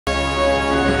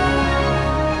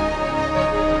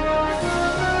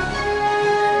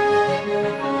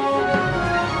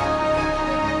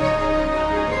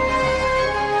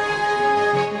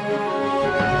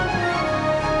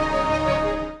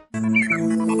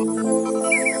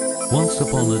Once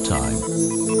upon a time,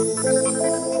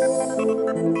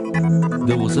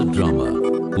 there was a drummer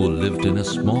who lived in a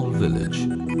small village.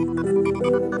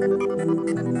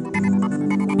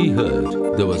 He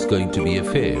heard there was going to be a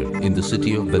fair in the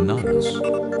city of Banaras.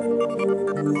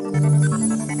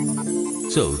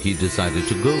 So he decided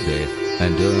to go there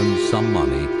and earn some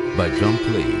money by drum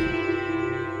playing.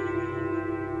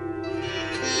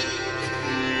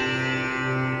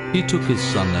 He took his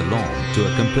son along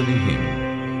to accompany him.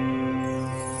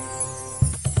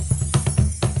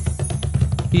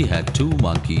 He had two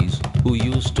monkeys who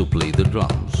used to play the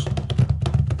drums.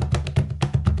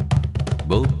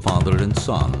 Both father and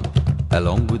son,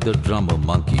 along with the drummer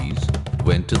monkeys,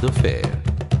 went to the fair.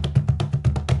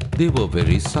 They were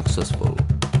very successful.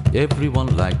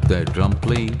 Everyone liked their drum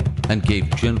playing and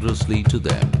gave generously to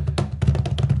them.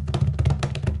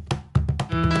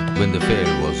 When the fair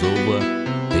was over,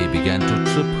 they began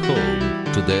to trip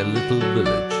home to their little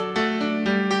village.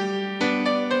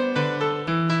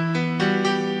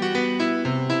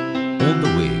 On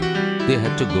the way, they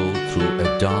had to go through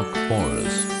a dark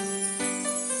forest.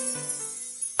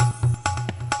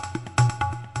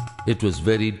 It was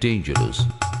very dangerous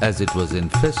as it was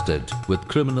infested with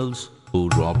criminals who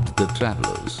robbed the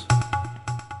travelers.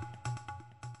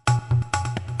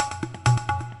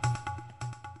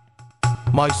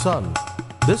 My son,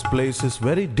 this place is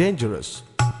very dangerous.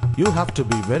 You have to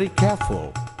be very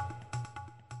careful.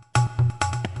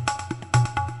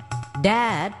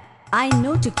 Dad, I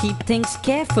know to keep things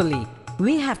carefully.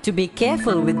 We have to be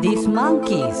careful with these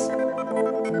monkeys.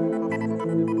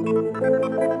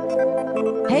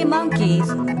 Hey monkeys,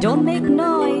 don't make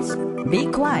noise. Be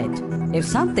quiet. If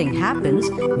something happens,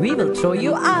 we will throw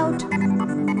you out.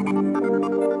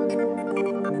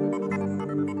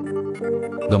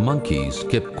 The monkeys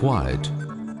kept quiet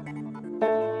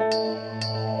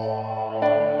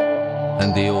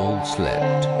and they all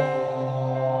slept.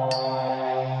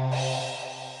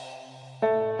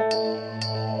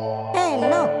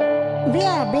 We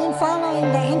have been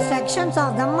following the instructions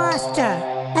of the master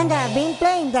and have been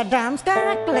playing the drums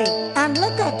correctly. And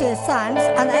look at his son's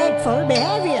unhateful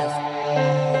behaviors.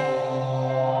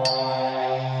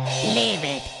 Leave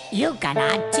it. You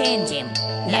cannot change him.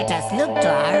 Let us look to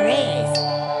our race.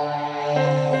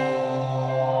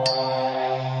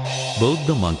 Both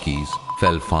the monkeys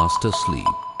fell fast asleep.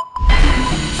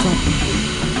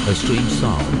 Suddenly, a strange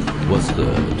sound was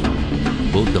heard.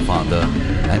 Both the father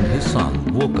and his son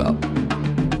woke up.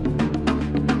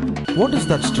 What is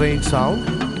that strange sound?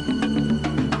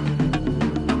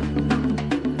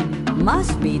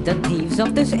 Must be the thieves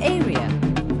of this area.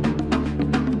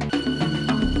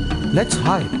 Let's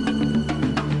hide.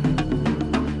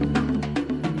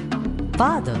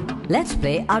 Father, let's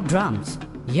play our drums.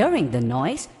 Hearing the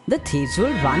noise, the thieves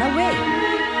will run away.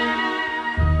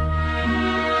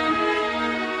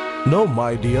 No,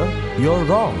 my dear, you're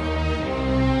wrong.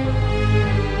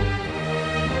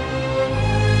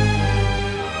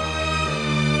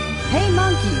 Hey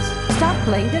monkeys, stop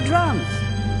playing the drums.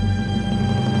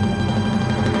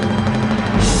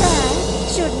 Sir,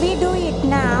 should we do it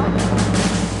now?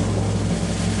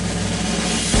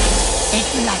 It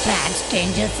will attract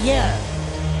strangers here.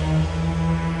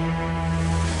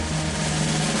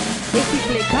 If we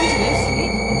play continuously,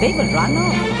 they will run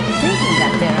off, thinking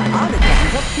that there are other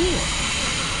gangs of thieves.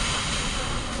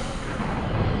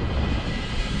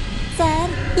 Sir,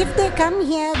 if they come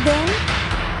here then?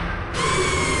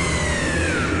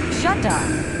 Shut up!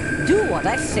 Do what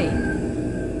I say.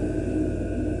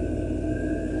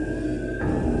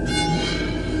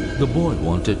 The boy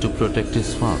wanted to protect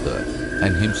his father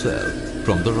and himself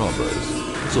from the robbers,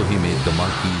 so he made the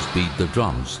monkeys beat the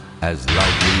drums as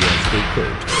loudly as they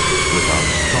could without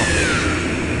stopping.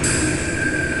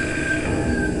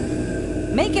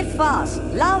 Make it fast,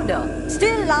 louder,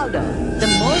 still louder. The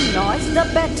more noise, the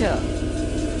better.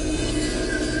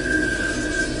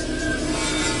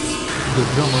 The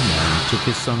drummer man took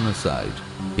his son aside.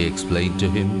 He explained to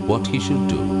him what he should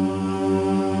do.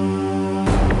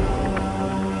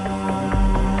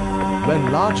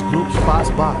 When large groups pass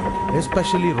by,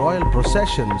 especially royal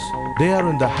processions, they are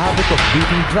in the habit of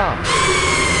beating drums.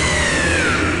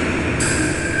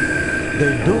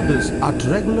 They do this at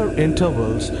regular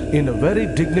intervals in a very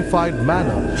dignified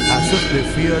manner, as if they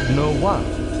feared no one.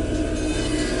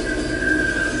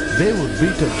 They would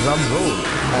beat a drum roll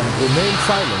and remain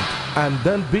silent, and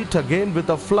then beat again with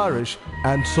a flourish,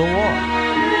 and so on.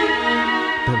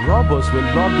 The robbers will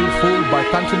not be fooled by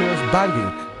continuous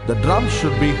banging. The drums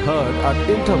should be heard at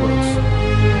intervals.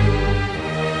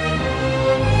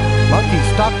 Monkeys,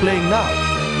 start playing now.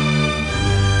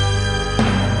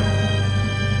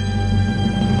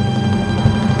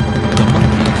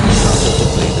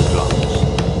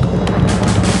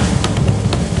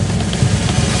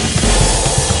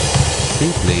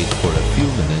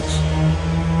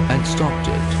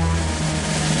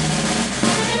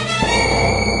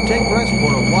 take rest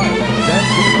for a while and then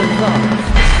beat the drums.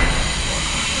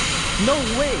 No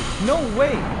way! No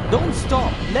way! Don't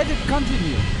stop! Let it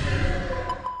continue!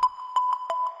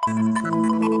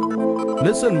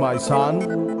 Listen, my son.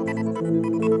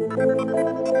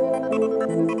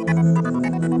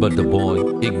 But the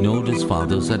boy ignored his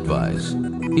father's advice.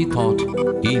 He thought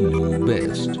he knew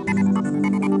best.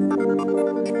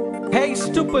 Hey,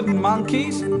 stupid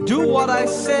monkeys! Do what I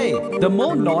say! The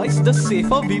more noise, the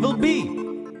safer we will be!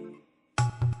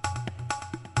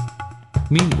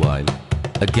 Meanwhile,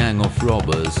 a gang of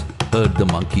robbers heard the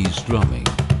monkeys drumming.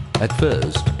 At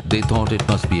first, they thought it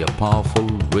must be a powerful,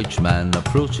 rich man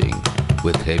approaching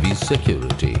with heavy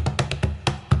security.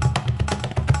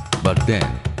 But then,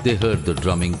 they heard the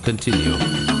drumming continue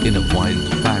in a wild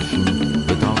fashion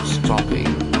without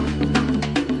stopping.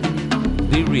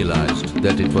 They realized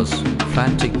that it was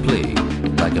frantic play,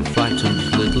 like a frightened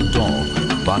little dog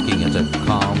barking at a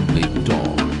calm big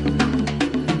dog.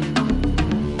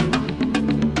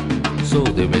 So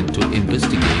they went to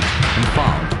investigate and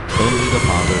found only the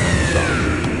father and son.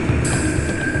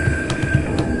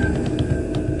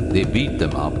 They beat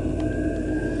them up,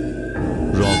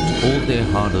 robbed all their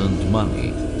hard-earned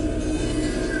money,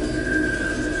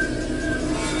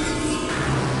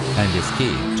 and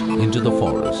escaped into the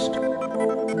forest.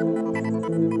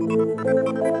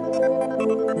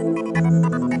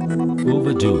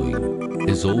 Overdoing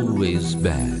is always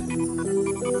bad.